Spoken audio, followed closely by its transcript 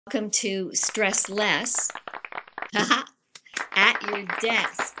Welcome to Stress Less at your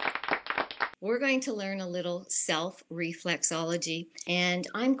desk. We're going to learn a little self-reflexology, and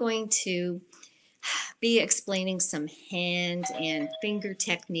I'm going to be explaining some hand and finger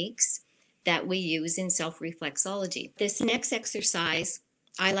techniques that we use in self-reflexology. This next exercise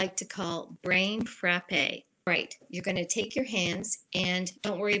I like to call brain frappe. Right, you're going to take your hands, and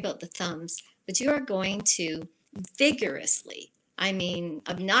don't worry about the thumbs, but you are going to vigorously,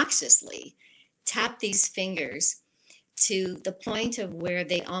 obnoxiously, tap these fingers to the point of where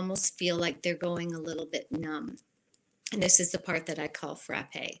they almost feel like they're going a little bit numb. And this is the part that I call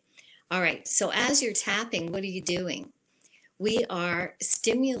frappe. All right, so as you're tapping, what are you doing? We are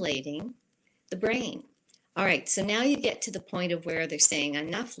stimulating the brain. All right, so now you get to the point of where they're saying,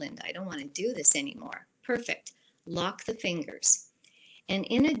 enough, Linda, I don't want to do this anymore. Perfect. Lock the fingers. And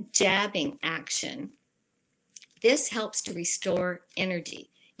in a jabbing action, this helps to restore energy.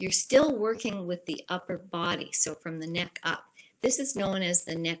 You're still working with the upper body, so from the neck up. This is known as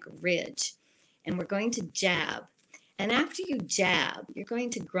the neck ridge. And we're going to jab. And after you jab, you're going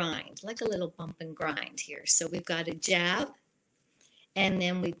to grind, like a little bump and grind here. So we've got a jab, and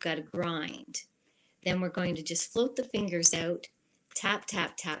then we've got a grind. Then we're going to just float the fingers out, tap,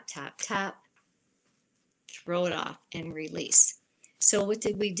 tap, tap, tap, tap, throw it off, and release. So what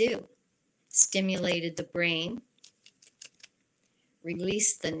did we do? Stimulated the brain,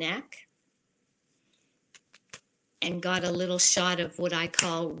 released the neck, and got a little shot of what I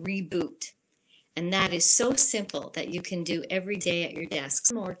call reboot. And that is so simple that you can do every day at your desk.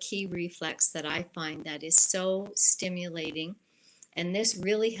 Some more key reflex that I find that is so stimulating. And this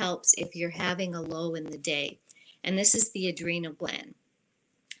really helps if you're having a low in the day. And this is the adrenal gland.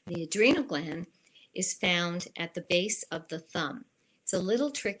 The adrenal gland is found at the base of the thumb. It's a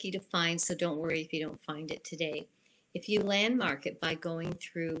little tricky to find, so don't worry if you don't find it today. If you landmark it by going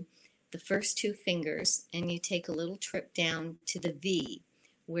through the first two fingers and you take a little trip down to the V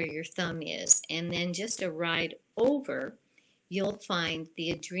where your thumb is, and then just a ride over, you'll find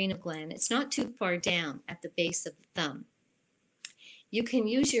the adrenal gland. It's not too far down at the base of the thumb. You can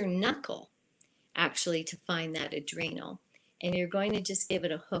use your knuckle actually to find that adrenal, and you're going to just give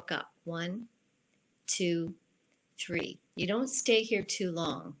it a hook up. 1, 2, 3. You don't stay here too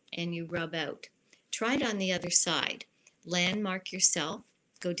long, and you rub out. Try it on the other side. Landmark yourself,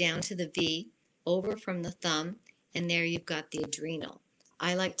 go down to the V, over from the thumb, and there you've got the adrenal.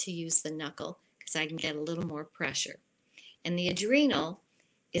 I like to use the knuckle because I can get a little more pressure. And the adrenal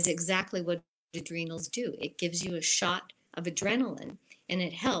is exactly what adrenals do. It gives you a shot of adrenaline, and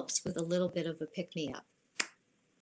it helps with a little bit of a pick-me-up.